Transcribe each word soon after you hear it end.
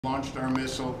Launched our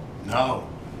missile? No.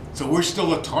 So we're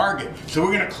still a target. So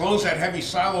we're going to close that heavy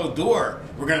silo door.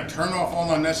 We're going to turn off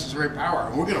all unnecessary power,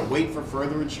 and we're going to wait for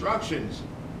further instructions.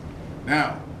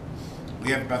 Now, we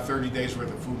have about 30 days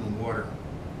worth of food and water,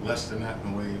 less than that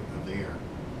in the way of the air.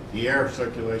 The air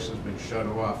circulation has been shut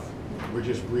off. We're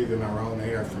just breathing our own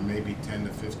air for maybe 10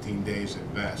 to 15 days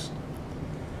at best.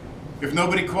 If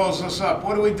nobody calls us up,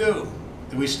 what do?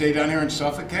 Do we stay down here and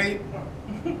suffocate?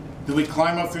 Do we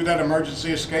climb up through that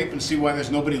emergency escape and see why there's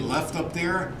nobody left up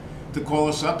there to call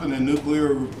us up in the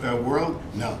nuclear world?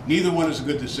 No, neither one is a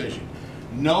good decision.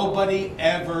 Nobody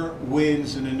ever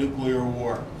wins in a nuclear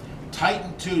war.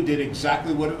 Titan II did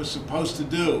exactly what it was supposed to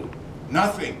do.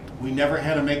 Nothing. We never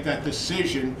had to make that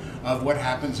decision of what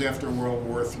happens after World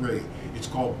War III. It's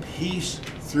called peace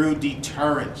through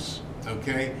deterrence,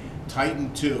 okay?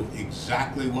 Titan II,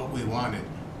 exactly what we wanted.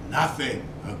 Nothing,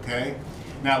 okay?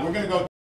 Now, we're going to go